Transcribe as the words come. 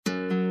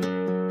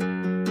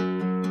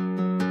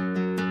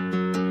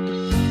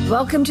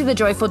Welcome to the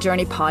Joyful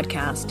Journey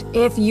podcast.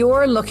 If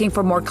you're looking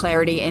for more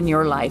clarity in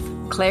your life,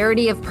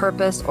 clarity of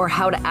purpose or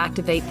how to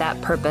activate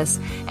that purpose,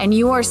 and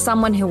you are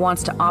someone who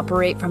wants to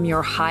operate from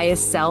your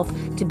highest self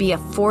to be a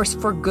force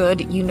for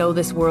good you know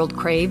this world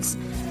craves,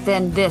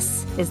 then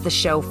this is the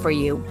show for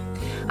you.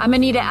 I'm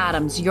Anita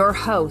Adams, your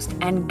host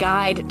and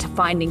guide to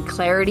finding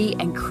clarity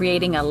and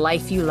creating a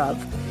life you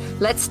love.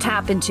 Let's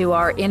tap into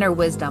our inner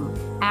wisdom,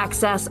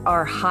 access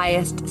our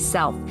highest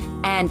self,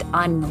 and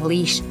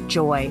unleash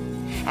joy.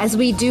 As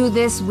we do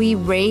this, we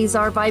raise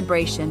our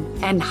vibration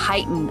and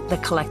heighten the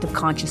collective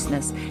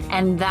consciousness.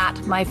 And that,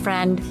 my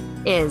friend,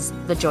 is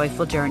the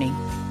joyful journey.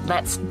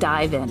 Let's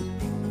dive in.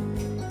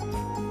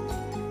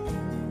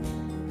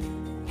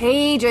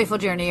 Hey, Joyful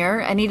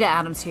Journeyer, Anita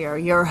Adams here,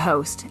 your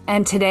host.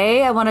 And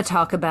today I want to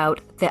talk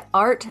about the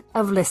art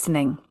of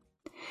listening.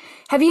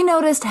 Have you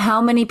noticed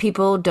how many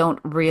people don't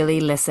really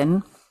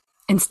listen?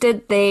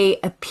 Instead, they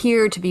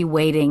appear to be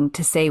waiting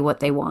to say what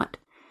they want.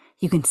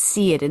 You can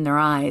see it in their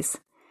eyes.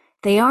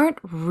 They aren't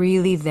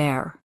really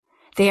there.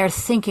 They are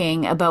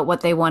thinking about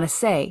what they want to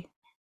say.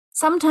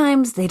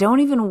 Sometimes they don't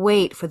even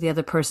wait for the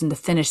other person to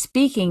finish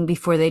speaking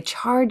before they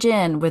charge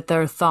in with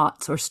their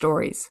thoughts or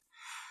stories.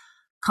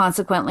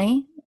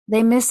 Consequently,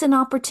 they miss an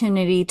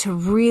opportunity to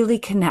really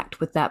connect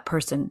with that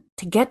person,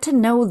 to get to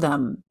know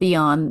them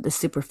beyond the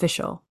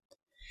superficial.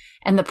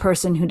 And the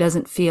person who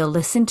doesn't feel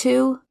listened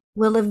to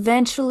will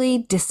eventually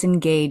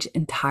disengage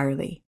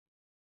entirely.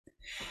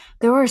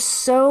 There are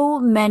so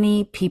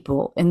many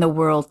people in the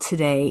world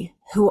today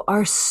who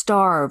are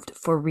starved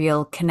for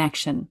real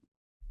connection.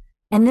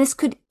 And this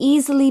could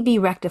easily be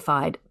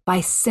rectified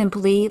by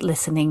simply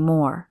listening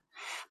more,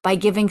 by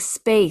giving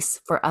space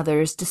for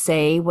others to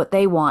say what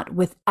they want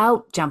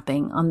without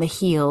jumping on the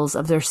heels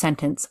of their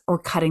sentence or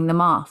cutting them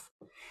off,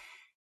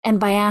 and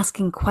by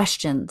asking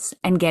questions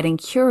and getting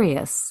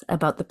curious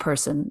about the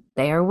person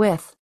they are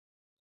with.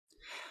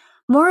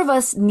 More of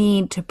us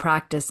need to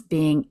practice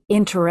being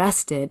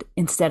interested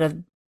instead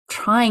of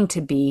trying to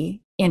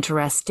be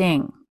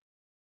interesting.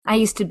 I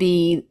used to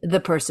be the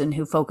person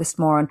who focused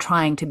more on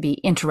trying to be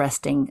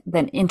interesting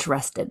than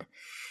interested,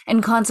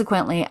 and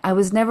consequently, I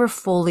was never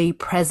fully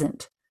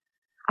present.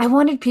 I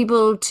wanted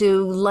people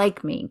to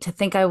like me, to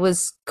think I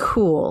was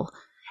cool,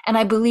 and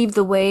I believed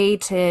the way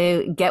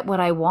to get what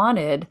I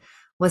wanted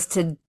was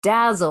to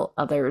dazzle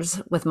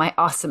others with my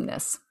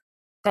awesomeness.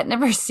 That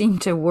never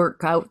seemed to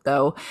work out,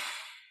 though,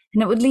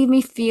 and it would leave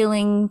me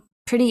feeling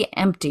pretty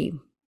empty.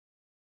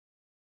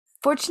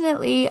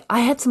 Fortunately, I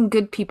had some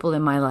good people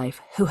in my life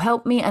who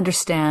helped me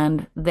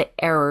understand the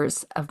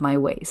errors of my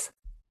ways,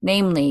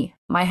 namely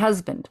my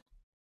husband.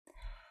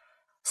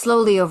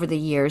 Slowly over the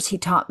years, he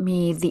taught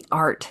me the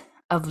art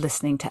of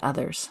listening to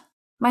others.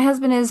 My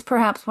husband is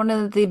perhaps one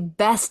of the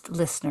best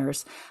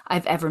listeners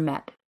I've ever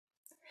met.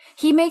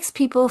 He makes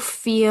people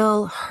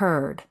feel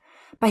heard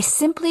by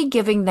simply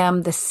giving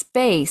them the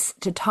space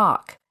to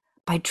talk,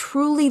 by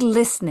truly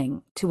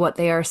listening to what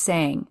they are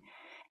saying,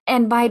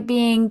 and by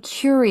being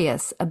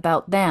curious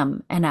about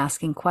them and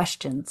asking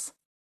questions.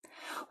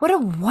 What a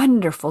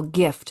wonderful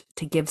gift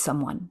to give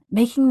someone,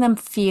 making them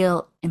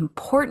feel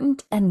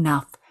important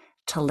enough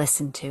to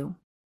listen to.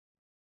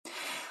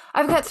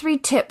 I've got 3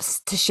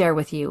 tips to share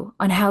with you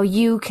on how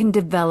you can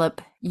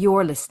develop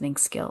your listening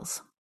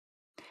skills.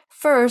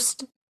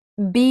 First,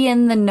 be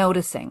in the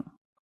noticing.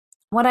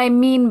 What I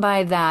mean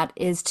by that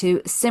is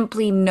to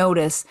simply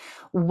notice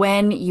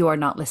when you are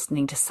not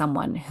listening to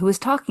someone who is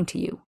talking to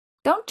you.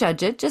 Don't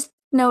judge it, just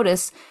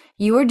notice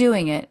you are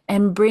doing it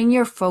and bring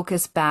your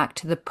focus back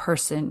to the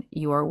person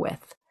you are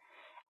with.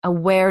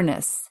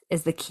 Awareness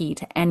is the key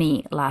to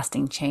any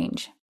lasting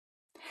change.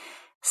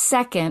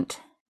 Second,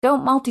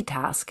 don't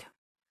multitask.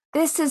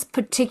 This is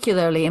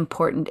particularly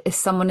important if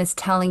someone is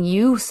telling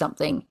you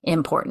something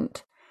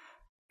important.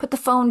 Put the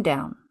phone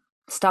down.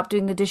 Stop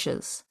doing the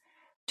dishes.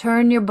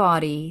 Turn your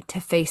body to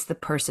face the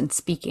person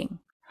speaking.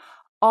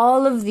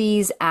 All of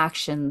these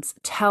actions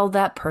tell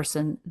that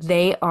person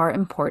they are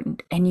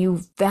important and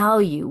you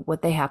value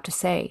what they have to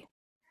say.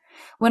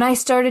 When I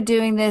started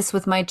doing this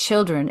with my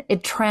children,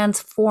 it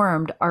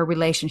transformed our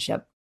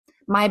relationship.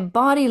 My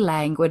body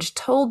language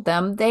told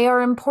them they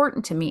are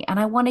important to me and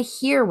I want to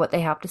hear what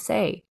they have to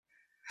say.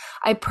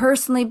 I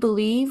personally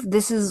believe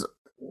this is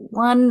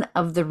one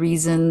of the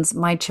reasons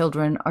my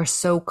children are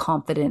so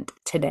confident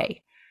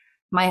today.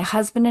 My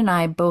husband and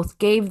I both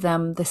gave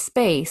them the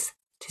space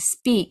to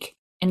speak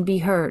and be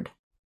heard.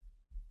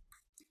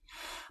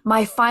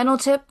 My final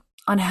tip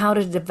on how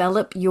to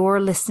develop your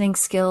listening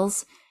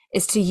skills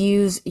is to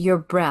use your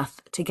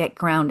breath to get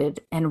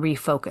grounded and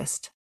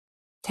refocused.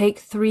 Take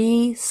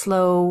 3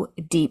 slow,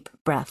 deep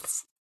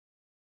breaths.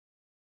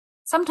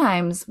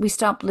 Sometimes we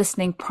stop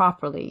listening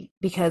properly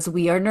because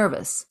we are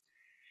nervous.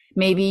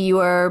 Maybe you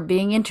are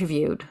being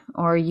interviewed,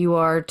 or you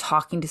are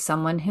talking to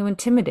someone who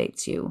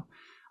intimidates you,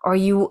 or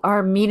you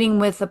are meeting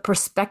with a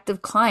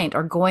prospective client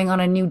or going on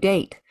a new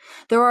date.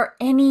 There are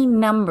any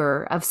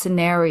number of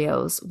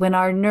scenarios when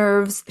our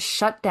nerves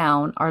shut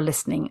down our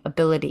listening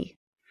ability.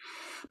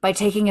 By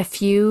taking a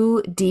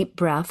few deep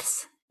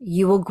breaths,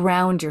 you will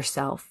ground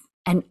yourself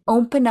and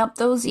open up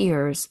those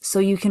ears so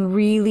you can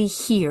really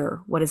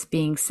hear what is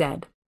being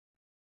said.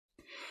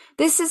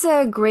 This is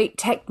a great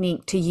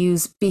technique to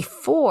use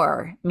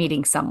before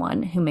meeting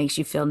someone who makes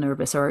you feel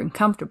nervous or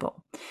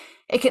uncomfortable.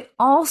 It can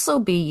also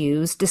be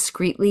used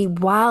discreetly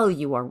while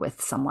you are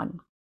with someone.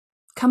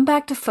 Come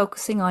back to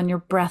focusing on your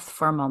breath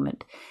for a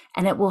moment,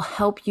 and it will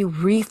help you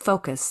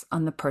refocus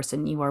on the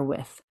person you are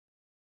with.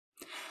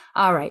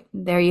 All right,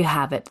 there you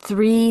have it.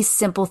 3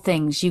 simple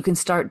things you can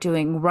start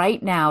doing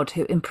right now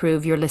to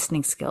improve your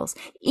listening skills,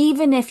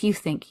 even if you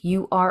think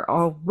you are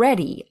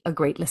already a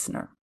great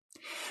listener.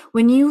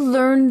 When you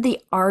learn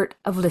the art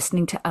of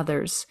listening to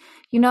others,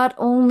 you not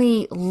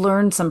only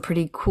learn some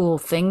pretty cool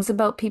things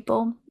about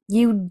people,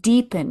 you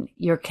deepen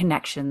your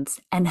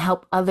connections and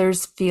help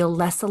others feel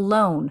less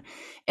alone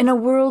in a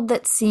world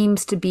that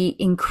seems to be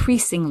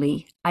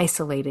increasingly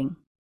isolating.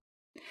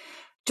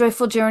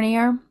 Joyful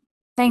Journeyer,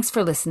 thanks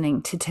for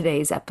listening to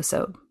today's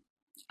episode.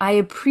 I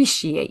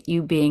appreciate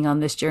you being on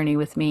this journey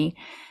with me,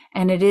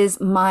 and it is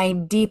my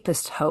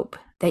deepest hope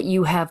that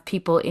you have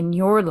people in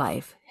your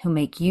life who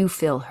make you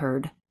feel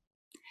heard.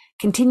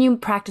 Continue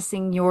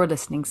practicing your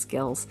listening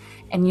skills,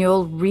 and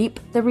you'll reap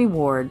the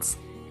rewards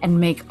and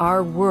make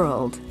our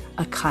world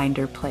a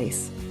kinder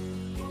place.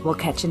 We'll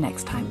catch you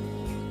next time.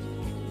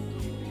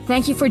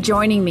 Thank you for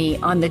joining me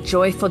on the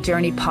Joyful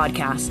Journey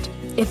podcast.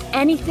 If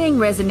anything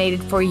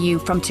resonated for you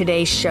from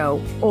today's show,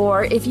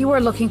 or if you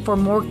are looking for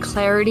more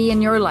clarity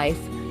in your life,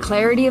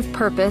 clarity of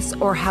purpose,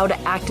 or how to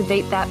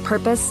activate that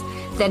purpose,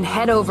 then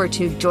head over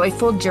to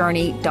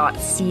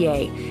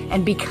joyfuljourney.ca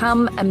and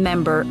become a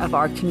member of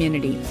our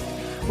community.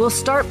 We'll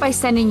start by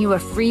sending you a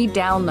free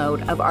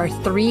download of our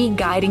 3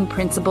 guiding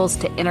principles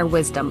to inner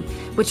wisdom,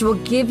 which will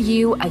give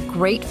you a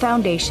great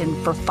foundation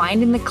for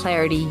finding the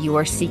clarity you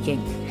are seeking.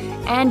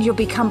 And you'll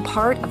become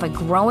part of a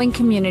growing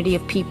community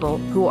of people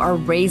who are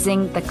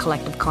raising the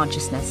collective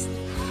consciousness.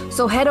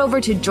 So head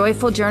over to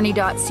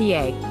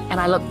joyfuljourney.ca, and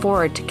I look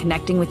forward to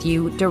connecting with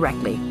you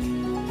directly.